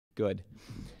good.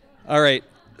 All right.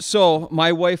 So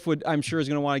my wife I'm sure is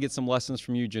going to want to get some lessons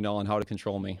from you, Janelle, on how to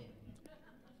control me.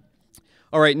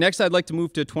 All right. Next, I'd like to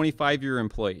move to 25-year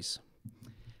employees.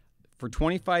 For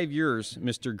 25 years,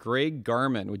 Mr. Greg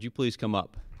Garman, would you please come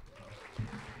up?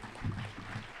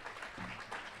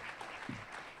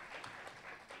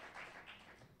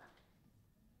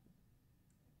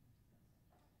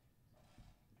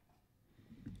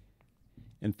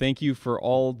 And thank you for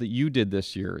all that you did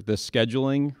this year. The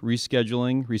scheduling,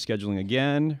 rescheduling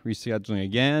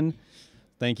again.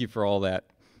 Thank you for all that.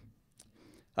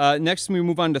 Next, we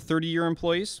move on to 30-year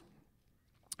employees.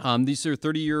 These are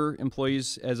 30-year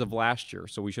employees as of last year,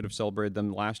 so we should have celebrated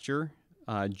them last year.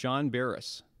 John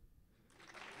Barris.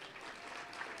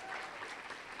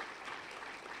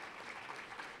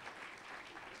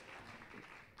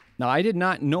 Now, I did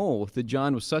not know that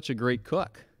John was such a great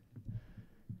cook.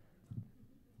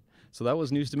 So that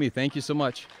was news to me. Thank you so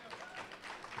much.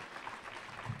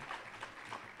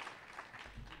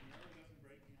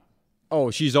 Oh,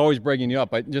 she's always breaking you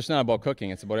up. Just not about cooking.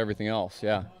 It's about everything else.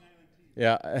 Yeah.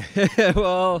 Yeah.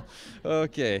 Well,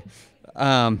 okay.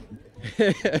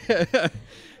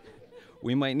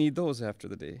 We might need those after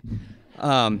the day.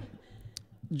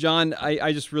 John,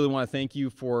 I just really want to thank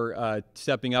you for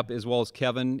stepping up, as well as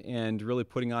Kevin, and really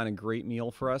putting on a great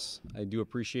meal for us. I do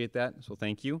appreciate that, so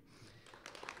thank you.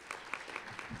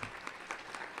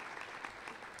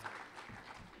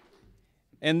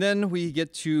 And then we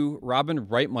get to Robin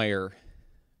Reitmeyer.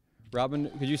 Robin,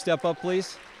 could you step up,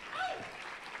 please?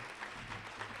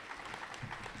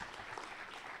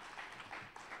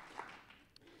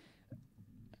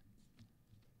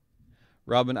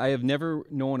 Robin, I have never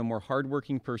known a more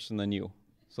hardworking person than you.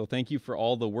 So thank you for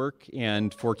all the work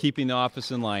and for keeping the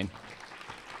office in line.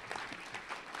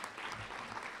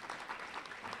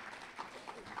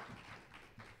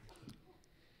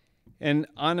 And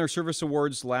on our service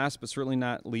awards, last but certainly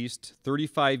not least,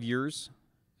 35 years,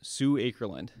 Sue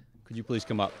Akerland. Could you please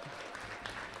come up?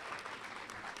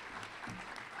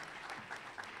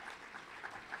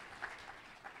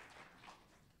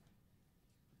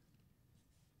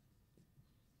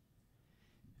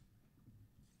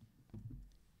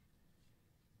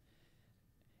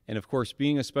 And of course,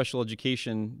 being a special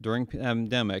education during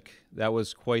pandemic, that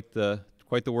was quite the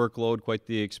workload, quite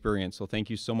the experience. So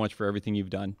thank you so much for everything you've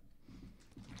done.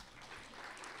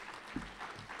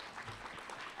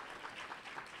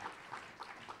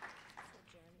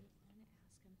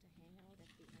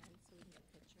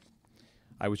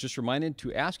 I was just reminded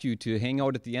to ask you to hang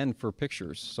out at the end for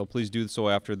pictures, so please do so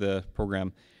after the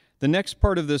program. The next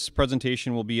part of this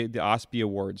presentation will be the OSPY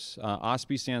Awards.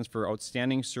 OSPY stands for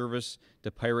Outstanding Service to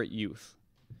Pirate Youth.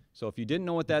 So if you didn't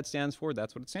know what that stands for,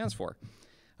 that's what it stands for.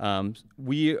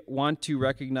 We want to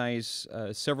recognize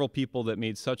several people that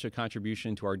made such a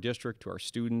contribution to our district, to our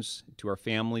students, to our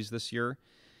families this year.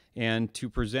 And to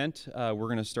present, we're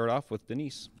going to start off with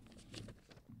Denise.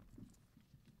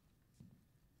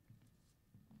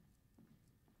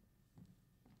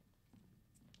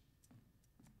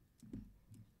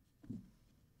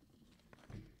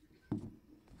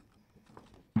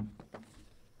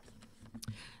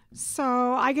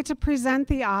 So I get to present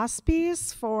the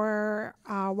OSPYs for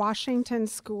Washington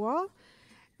School,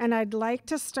 and I'd like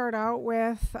to start out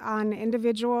with an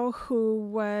individual who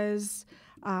was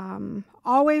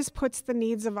always puts the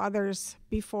needs of others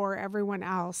before everyone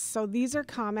else. So these are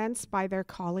comments by their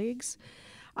colleagues.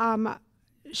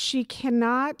 She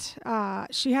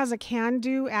has a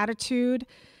can-do attitude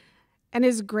and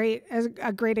is a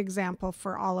great example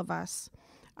for all of us.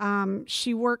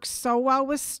 She works so well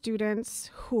with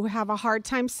students who have a hard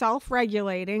time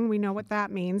self-regulating. We know what that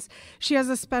means. She has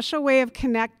a special way of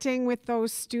connecting with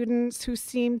those students who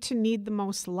seem to need the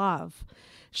most love.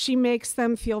 She makes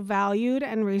them feel valued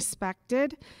and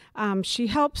respected. She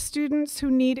helps students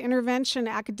who need intervention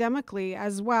academically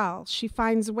as well. She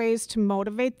finds ways to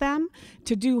motivate them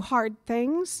to do hard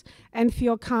things and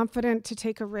feel confident to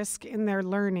take a risk in their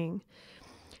learning.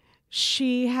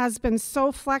 She has been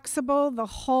so flexible the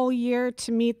whole year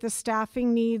to meet the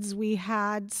staffing needs we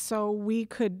had so we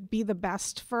could be the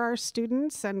best for our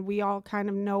students, and we all kind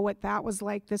of know what that was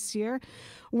like this year.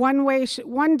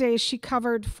 One day she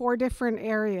covered 4 different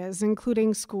areas,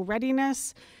 including school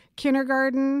readiness,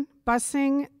 kindergarten,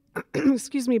 busing,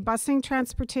 busing,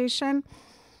 transportation,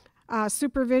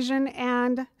 supervision,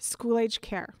 and school-age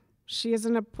care. She is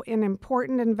an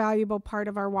important and valuable part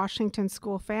of our Washington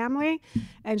School family,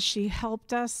 and she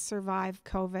helped us survive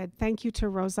COVID. Thank you to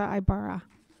Rosa Ibarra.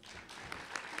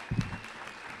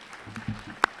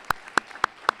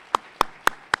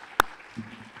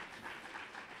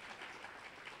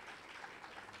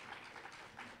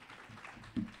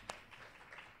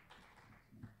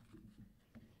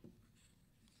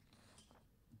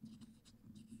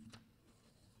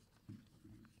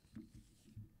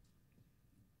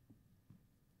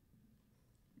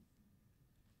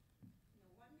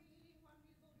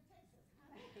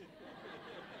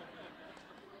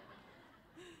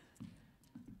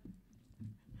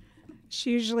 She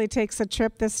usually takes a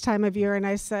trip this time of year, and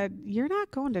I said, "You're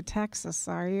not going to Texas,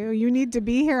 are you? You need to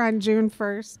be here on June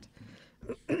 1st."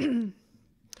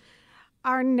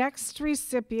 Our next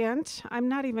recipient, I'm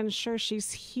not even sure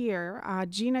she's here,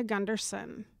 Gina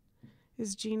Gunderson.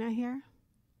 Is Gina here?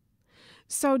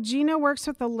 So Gina works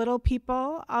with the little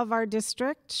people of our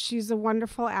district. She's a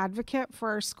wonderful advocate for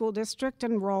our school district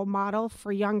and role model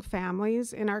for young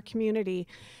families in our community.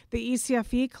 The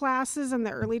ECFE classes and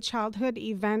the early childhood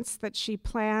events that she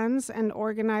plans and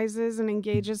organizes and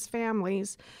engages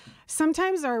families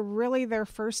sometimes are really their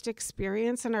first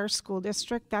experience in our school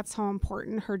district. That's how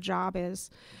important her job is.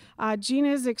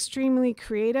 Gina is extremely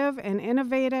creative and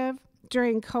innovative.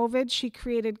 During COVID, she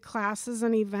created classes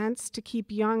and events to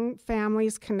keep young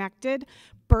families connected,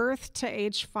 birth to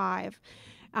age 5,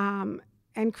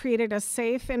 and created a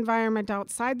safe environment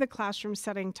outside the classroom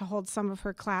setting to hold some of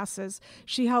her classes.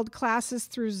 She held classes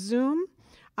through Zoom,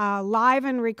 live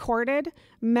and recorded,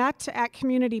 met at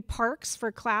community parks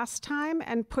for class time,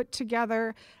 and put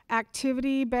together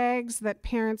activity bags that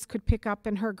parents could pick up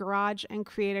in her garage and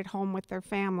create at home with their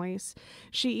families.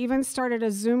 She even started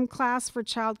a Zoom class for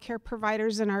child care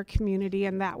providers in our community,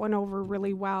 and that went over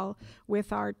really well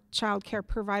with our child care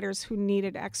providers who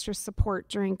needed extra support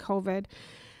during COVID.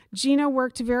 Gina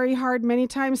worked very hard many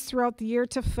times throughout the year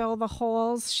to fill the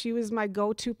holes. She was my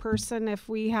go-to person if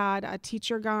we had a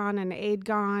teacher gone, an aide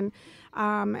gone,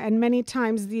 and many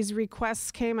times these requests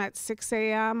came at 6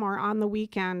 a.m. or on the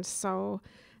weekend. So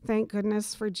thank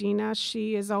goodness for Gina.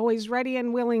 She is always ready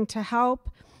and willing to help.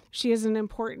 She is an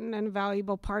important and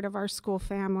valuable part of our school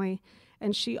family,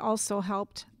 and she also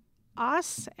helped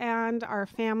us and our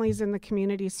families in the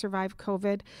community survive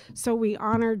COVID. So we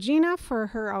honor Gina for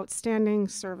her outstanding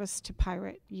service to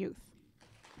Pirate youth.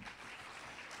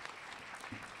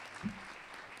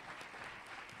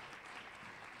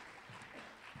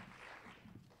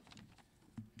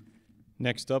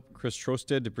 Next up, Chris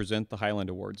Trosted to present the Highland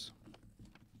Awards.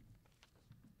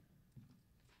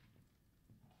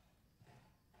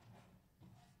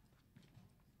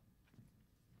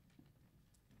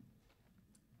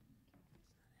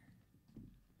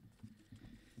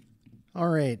 All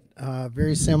right,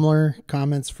 very similar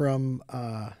comments from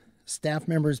staff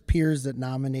members, peers that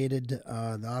nominated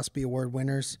the OSPY Award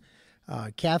winners.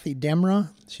 Kathy Demra,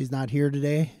 she's not here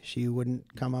today. She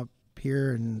wouldn't come up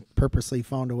here and purposely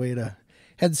found a way to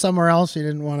head somewhere else. She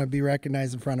didn't want to be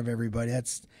recognized in front of everybody.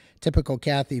 That's typical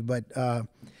Kathy, but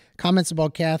comments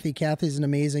about Kathy. Kathy's an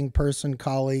amazing person,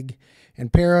 colleague,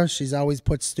 and para. She's always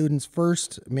put students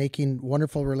first, making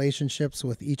wonderful relationships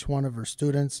with each one of her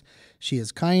students. She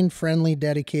is kind, friendly,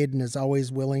 dedicated, and is always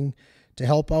willing to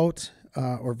help out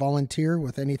or volunteer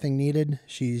with anything needed.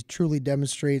 She truly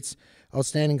demonstrates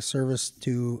outstanding service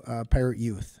to Pirate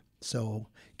youth. So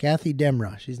Kathy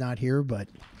Demra, she's not here, but...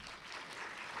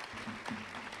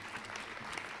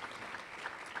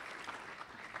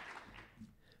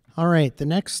 All right, the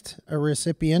next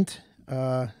recipient,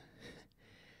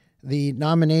 the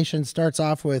nomination starts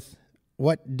off with,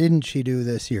 what didn't she do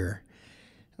this year?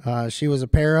 She was a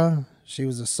para, she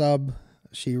was a sub,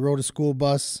 she rode a school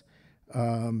bus,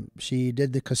 she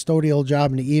did the custodial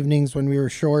job in the evenings when we were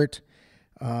short,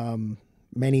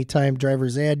 many time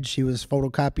driver's ed. She was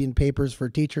photocopying papers for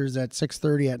teachers at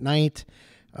 6:30 at night,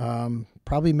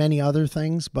 probably many other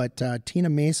things, but Tina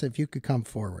Mesa, if you could come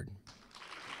forward.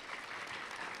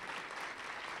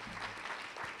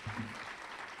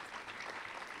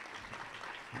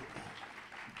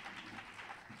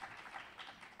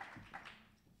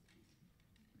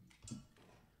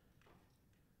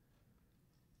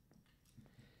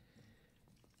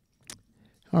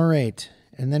 All right,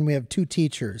 and then we have two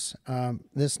teachers.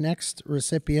 This next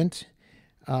recipient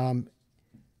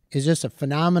is just a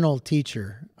phenomenal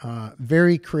teacher,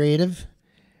 very creative,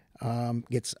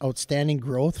 gets outstanding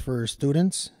growth for her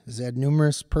students, has had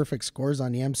numerous perfect scores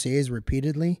on the MCAs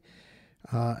repeatedly.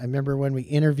 I remember when we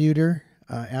interviewed her,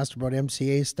 asked her about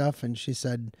MCA stuff, and she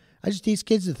said, I just teach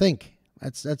kids to think.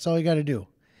 That's all you got to do.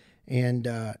 And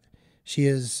she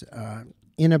is...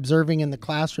 in observing in the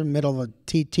classroom, middle of a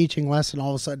teaching lesson, all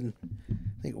of a sudden,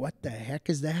 think, what the heck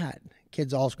is that?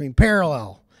 Kids all scream,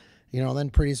 parallel. You know,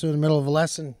 then pretty soon in the middle of a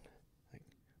lesson, like,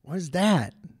 what is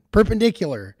that?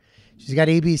 Perpendicular. She's got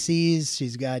ABCs.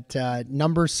 She's got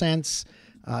number sense.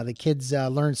 The kids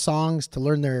learn songs to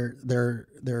learn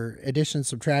their addition,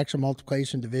 subtraction,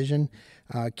 multiplication, division.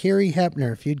 Carrie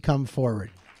Hepner, if you'd come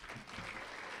forward.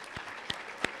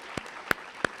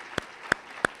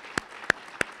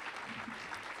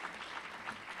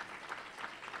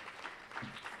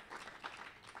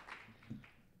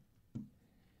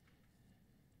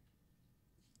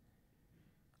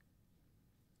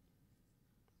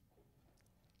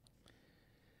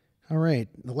 All right,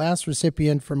 the last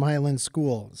recipient from Highland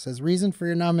School says, reason for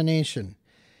your nomination.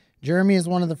 Jeremy is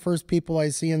one of the first people I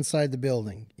see inside the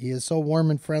building. He is so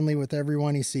warm and friendly with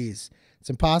everyone he sees. It's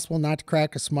impossible not to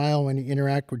crack a smile when you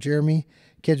interact with Jeremy.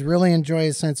 Kids really enjoy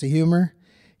his sense of humor.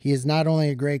 He is not only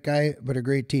a great guy, but a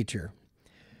great teacher.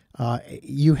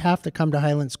 You have to come to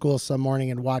Highland School some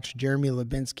morning and watch Jeremy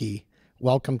Lubinsky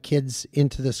welcome kids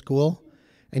into the school,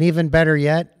 and even better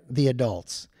yet, the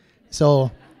adults.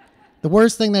 So the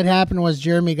worst thing that happened was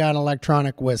Jeremy got an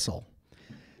electronic whistle.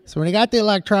 So when he got the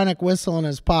electronic whistle in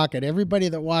his pocket, everybody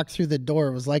that walked through the door,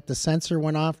 it was like the sensor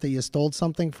went off that you stole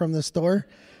something from the store.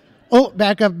 Oh,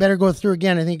 back up, better go through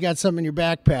again. I think you got something in your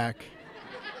backpack.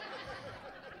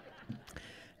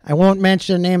 I won't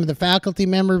mention the name of the faculty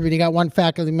member, but he got one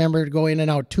faculty member to go in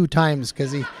and out 2 times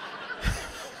because he...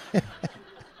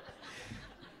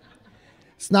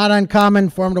 It's not uncommon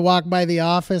for him to walk by the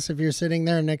office if you're sitting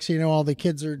there, and next thing you know, all the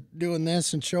kids are doing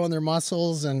this and showing their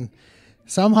muscles, and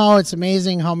somehow it's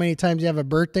amazing how many times you have a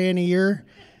birthday in a year.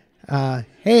 Hey,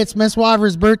 it's Miss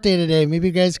Waver's birthday today. Maybe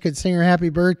you guys could sing her happy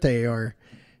birthday. Or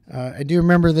I do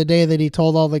remember the day that he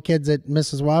told all the kids that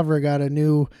Mrs. Waver got a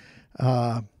new...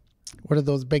 what are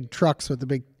those big trucks with the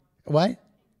big, what?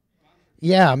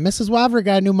 Yeah, Mrs. Waver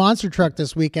got a new monster truck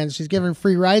this weekend. She's giving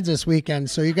free rides this weekend.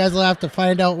 So you guys will have to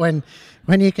find out when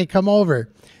you can come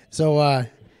over. So,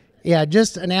 yeah,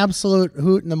 just an absolute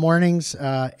hoot in the mornings.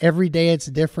 Every day it's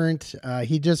different.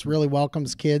 He just really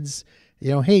welcomes kids.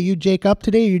 You know, hey, you Jake up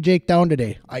today or you Jake down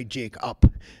today? I Jake up.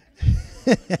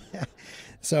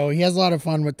 So he has a lot of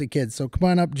fun with the kids. So come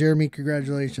on up, Jeremy.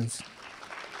 Congratulations.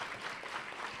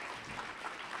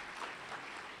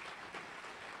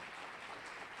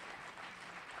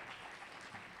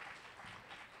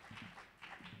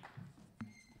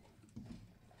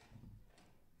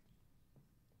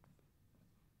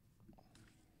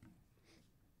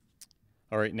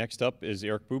 All right, next up is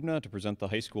Eric Bubna to present the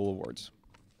high school awards.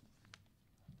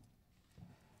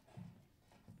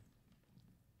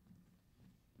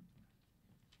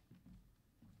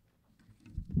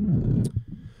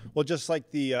 Well, just like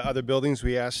the other buildings,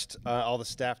 we asked all the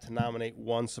staff to nominate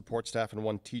 1 support staff and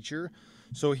 1 teacher.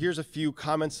 So here's a few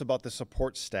comments about the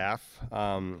support staff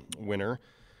winner.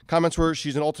 Comments were,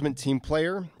 she's an ultimate team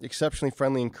player, exceptionally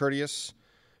friendly and courteous,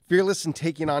 fearless in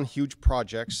taking on huge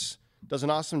projects, does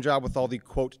an awesome job with all the,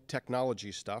 quote,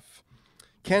 technology stuff.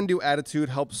 Can-do attitude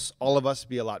helps all of us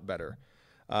be a lot better.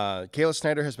 Kayla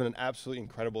Snyder has been an absolutely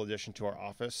incredible addition to our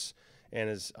office and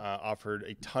has offered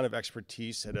a ton of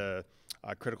expertise at a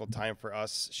critical time for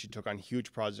us. She took on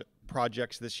huge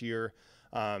projects this year,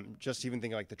 just even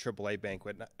thinking like the AAA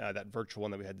banquet, that virtual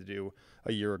one that we had to do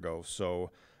a year ago.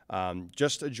 So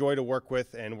just a joy to work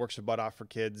with and works her butt off for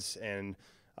kids. And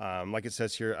like it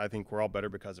says here, I think we're all better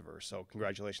because of her. So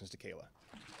congratulations to Kayla.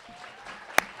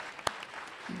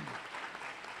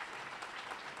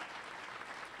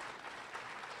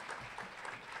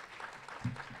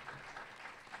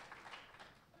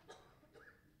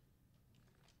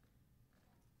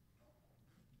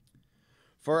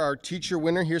 For our teacher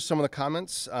winner, here's some of the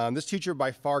comments. This teacher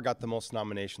by far got the most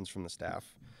nominations from the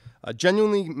staff.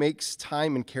 Genuinely makes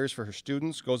time and cares for her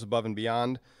students, goes above and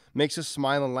beyond, makes us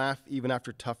smile and laugh even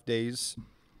after tough days.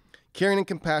 Caring and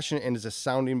compassionate, and is a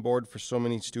sounding board for so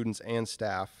many students and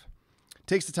staff.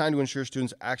 Takes the time to ensure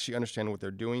students actually understand what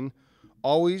they're doing.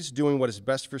 Always doing what is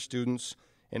best for students,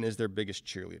 and is their biggest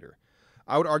cheerleader.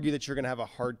 I would argue that you're going to have a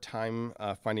hard time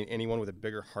finding anyone with a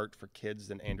bigger heart for kids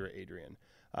than Andrea Adrian.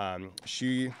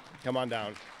 Come on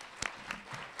down.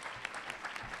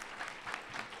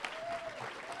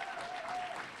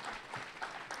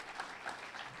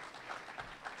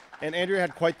 And Andrea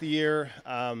had quite the year,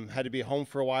 had to be home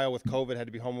for a while with COVID, had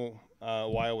to be home a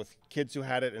while with kids who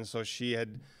had it, and so she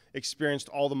had experienced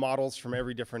all the models from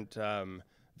every different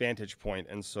vantage point.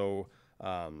 And so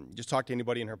just talk to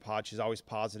anybody in her pod. She's always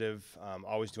positive,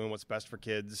 always doing what's best for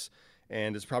kids,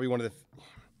 and it's probably one of the...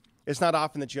 It's not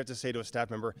often that you have to say to a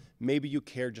staff member, maybe you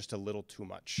care just a little too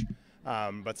much.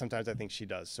 But sometimes I think she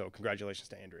does. So congratulations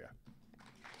to Andrea.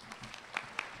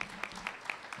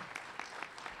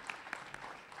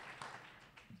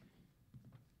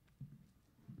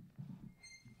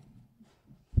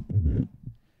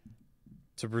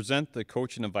 To present the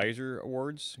Coach and Advisor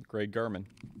Awards, Greg Garman.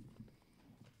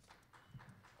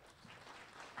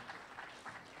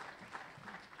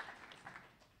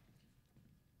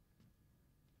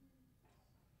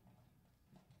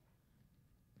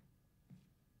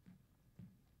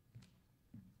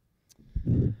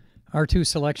 Our 2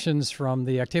 selections from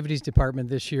the activities department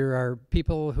this year are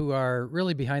people who are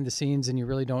really behind the scenes and you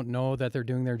really don't know that they're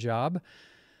doing their job.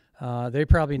 They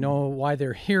probably know why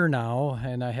they're here now,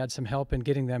 and I had some help in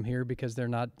getting them here because they're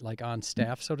not like on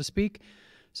staff, so to speak.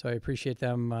 So I appreciate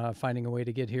them finding a way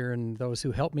to get here, and those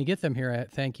who helped me get them here,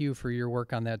 thank you for your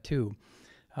work on that too.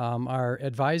 Our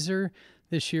advisor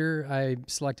this year, I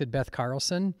selected Beth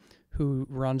Carlson, who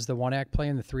runs the 1-act play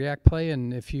and the 3-act play,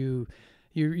 and if you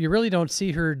really don't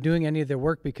see her doing any of the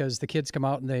work because the kids come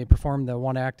out and they perform the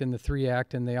 1-act and the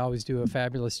 3-act, and they always do a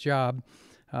fabulous job.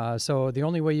 So the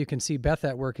only way you can see Beth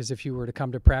at work is if you were to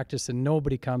come to practice, and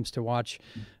nobody comes to watch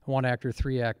 1-act or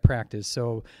 3-act practice.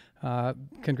 So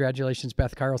congratulations,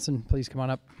 Beth Carlson. Please come on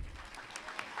up.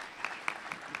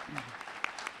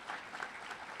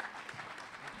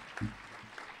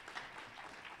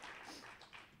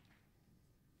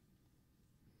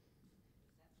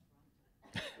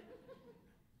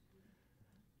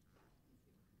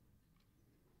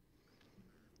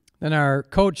 Then our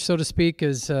coach, so to speak,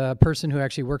 is a person who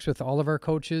actually works with all of our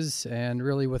coaches and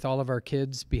really with all of our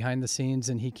kids behind the scenes,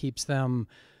 and he keeps them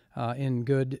in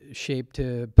good shape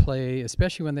to play,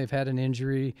 especially when they've had an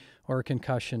injury or a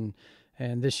concussion.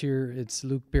 And this year it's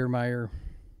Luke Biermeyer.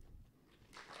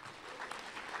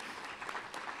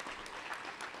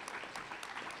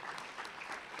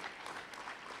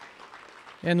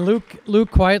 And Luke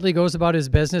quietly goes about his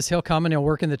business. He'll come and he'll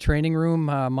work in the training room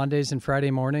Mondays and Friday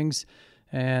mornings.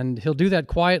 And he'll do that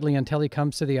quietly until he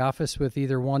comes to the office with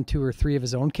either 1, 2, or 3 of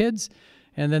his own kids.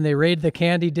 And then they raid the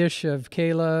candy dish of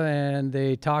Kayla, and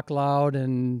they talk loud,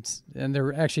 and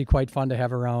they're actually quite fun to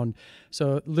have around.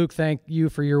 So, Luke, thank you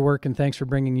for your work, and thanks for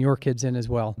bringing your kids in as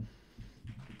well.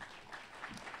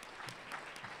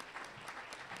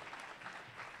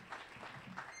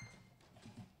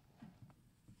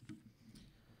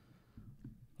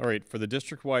 All right, for the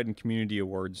district-wide and community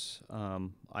awards,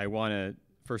 I want to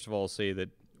first of all say that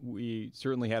we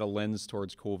certainly had a lens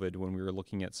towards COVID when we were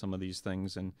looking at some of these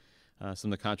things and some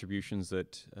of the contributions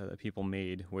that people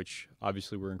made, which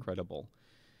obviously were incredible.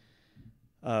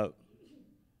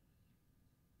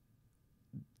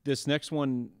 This next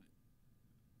one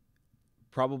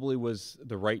probably was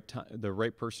the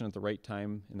right person at the right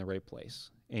time in the right place.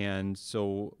 And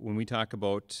so when we talk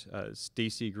about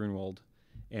Stacy Grunwald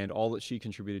and all that she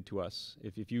contributed to us,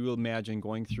 if you imagine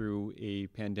going through a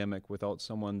pandemic without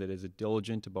someone that is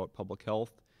diligent about public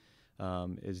health,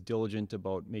 is diligent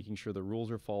about making sure the rules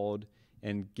are followed,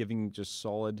 and giving just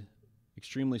solid,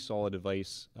 extremely solid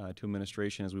advice to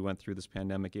administration as we went through this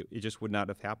pandemic, it just would not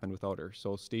have happened without her.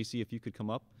 So Stacy, if you could come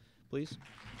up, please.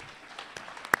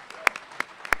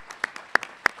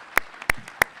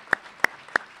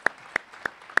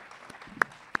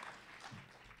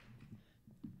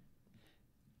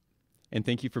 And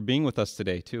thank you for being with us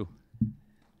today, too.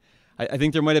 I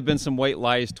think there might have been some white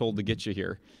lies told to get you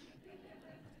here.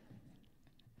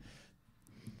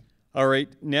 All right,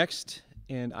 next,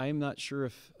 and I'm not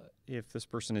sure if this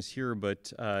person is here,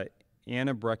 but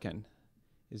Anna Brecken.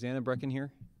 Is Anna Brecken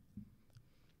here?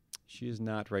 She is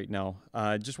not right now.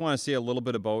 I just want to say a little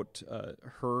bit about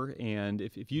her, and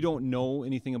if you don't know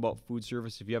anything about food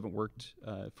service, if you haven't worked,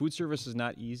 food service is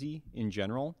not easy in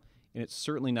general, and it's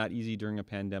certainly not easy during a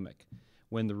pandemic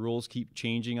when the rules keep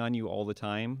changing on you all the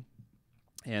time.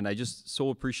 And I just so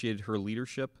appreciated her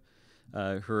leadership,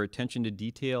 her attention to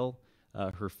detail,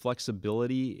 her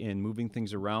flexibility in moving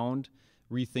things around,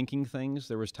 rethinking things.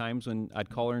 There was times when I'd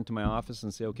call her into my office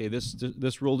and say, okay,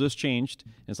 this rule just changed.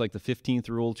 And it's like the 15th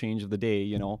rule change of the day,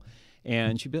 you know.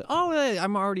 And she'd be like, oh,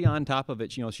 I'm already on top of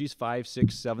it. You know, she's 5,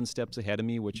 6, 7 steps ahead of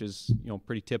me, which is, you know,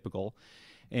 pretty typical.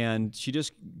 And she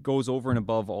just goes over and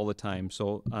above all the time.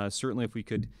 So certainly if we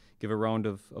could give a round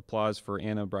of applause for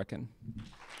Anna Brecken.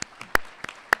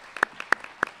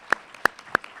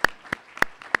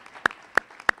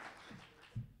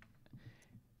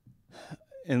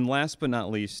 And last but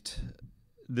not least,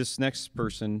 this next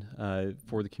person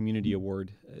for the Community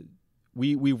Award,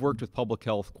 we've worked with public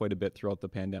health quite a bit throughout the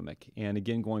pandemic. And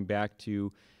again, going back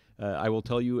to, I will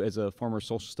tell you as a former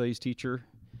social studies teacher,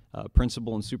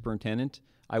 principal and superintendent,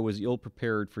 I was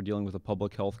ill-prepared for dealing with a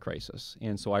public health crisis.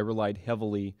 And so I relied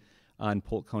heavily on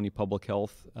Polk County Public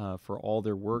Health for all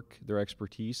their work, their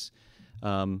expertise.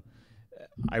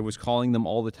 I was calling them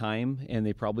all the time, and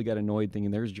they probably got annoyed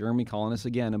thinking, there's Jeremy calling us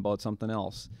again about something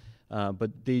else.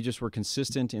 But they just were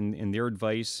consistent in their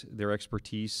advice, their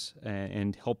expertise,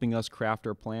 and helping us craft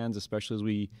our plans, especially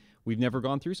as we've never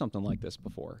gone through something like this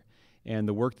before. And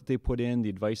the work that they put in, the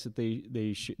advice that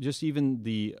they just even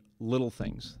the little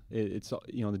things. It's,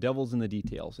 you know, the devil's in the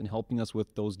details, and helping us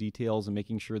with those details and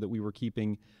making sure that we were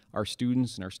keeping our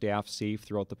students and our staff safe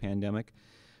throughout the pandemic.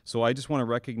 So I just want to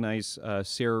recognize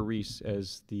Sarah Reese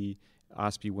as the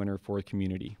OSPY winner for the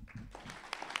community.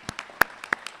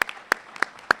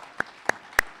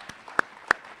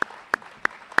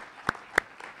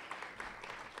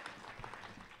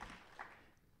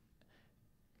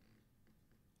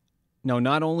 Now,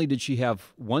 not only did she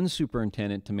have one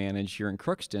superintendent to manage here in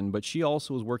Crookston, but she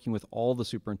also was working with all the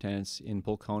superintendents in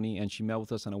Polk County, and she met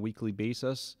with us on a weekly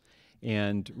basis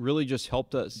and really just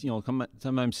helped us,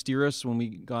 sometimes steer us when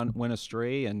we went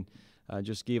astray, and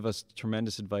just gave us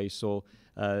tremendous advice. So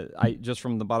I just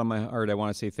from the bottom of my heart, I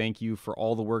want to say thank you for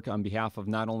all the work on behalf of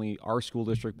not only our school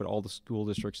district, but all the school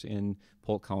districts in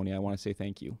Polk County. I want to say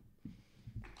thank you.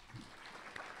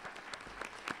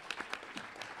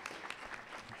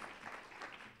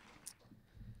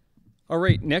 All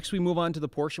right, next we move on to the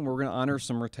portion where we're going to honor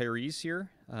some retirees here.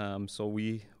 So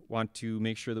we want to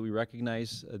make sure that we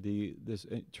recognize this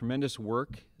tremendous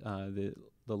work, the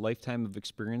lifetime of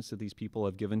experience that these people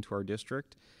have given to our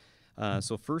district.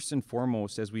 So first and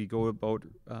foremost, as we go about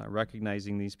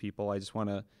recognizing these people, I just want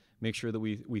to make sure that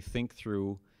we think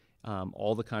through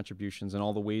all the contributions and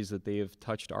all the ways that they have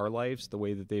touched our lives, the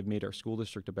way that they've made our school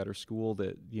district a better school,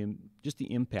 just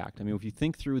the impact. I mean, if you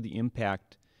think through the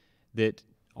impact that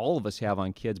all of us have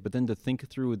on kids, but then to think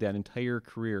through that entire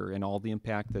career and all the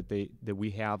impact that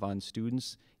we have on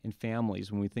students and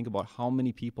families, when we think about how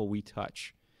many people we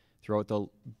touch throughout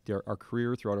our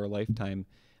career, throughout our lifetime,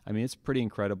 I mean, it's pretty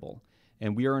incredible.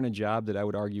 And we are in a job that I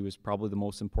would argue is probably the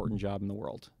most important job in the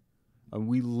world.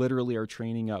 We literally are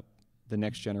training up the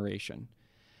next generation.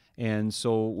 And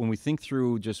so when we think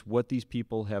through just what these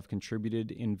people have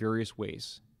contributed in various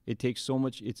ways, it takes so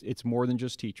much. It's more than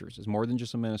just teachers. It's more than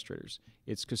just administrators.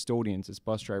 It's custodians. It's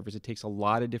bus drivers. It takes a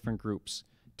lot of different groups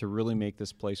to really make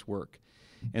this place work.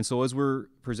 And so as we're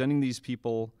presenting these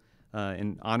people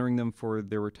and honoring them for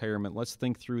their retirement, let's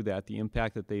think through the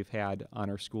impact that they've had on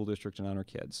our school district and on our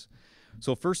kids.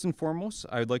 So first and foremost,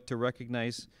 I would like to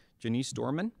recognize Janice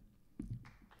Dorman.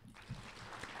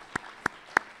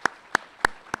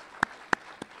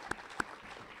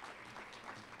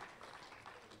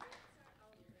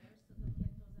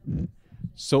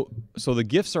 So the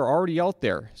gifts are already out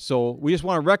there. So we just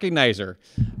want to recognize her.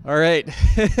 All right.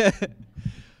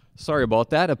 Sorry about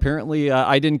that. Apparently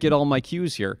I didn't get all my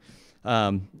cues here,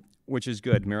 which is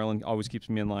good. Marilyn always keeps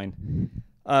me in line.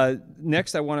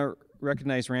 Next, I want to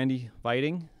recognize Randy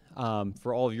Viting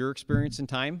for all of your experience and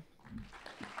time.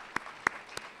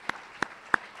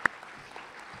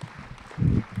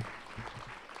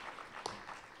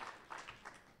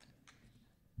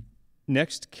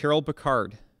 Next, Carol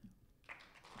Picard.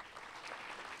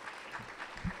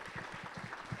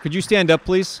 Could you stand up,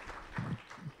 please?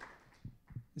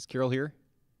 Is Carol here?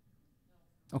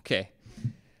 Okay.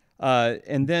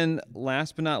 And then,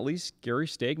 last but not least, Gary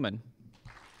Stegman.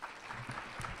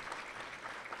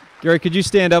 Gary, could you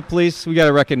stand up, please? We got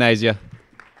to recognize you.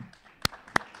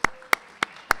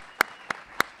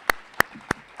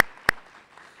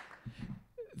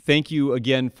 Thank you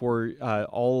again for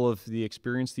all of the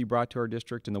experience that you brought to our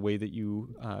district and the way that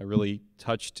you really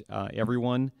touched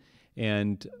everyone.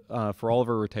 And for all of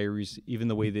our retirees, even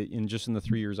the way that in the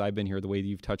 3 years I've been here, the way that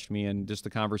you've touched me and just the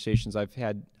conversations I've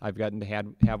gotten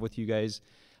to have with you guys,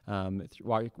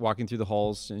 walking through the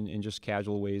halls in just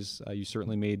casual ways, you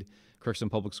certainly made Crookston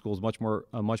Public Schools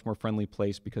a much more friendly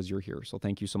place because you're here. So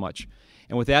thank you so much.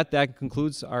 And with that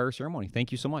concludes our ceremony.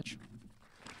 Thank you so much.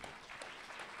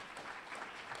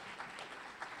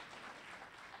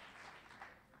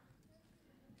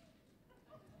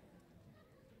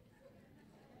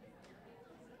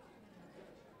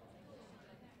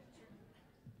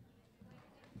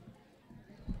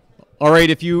 All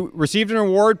right, if you received an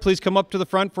award, please come up to the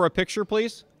front for a picture,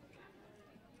 please.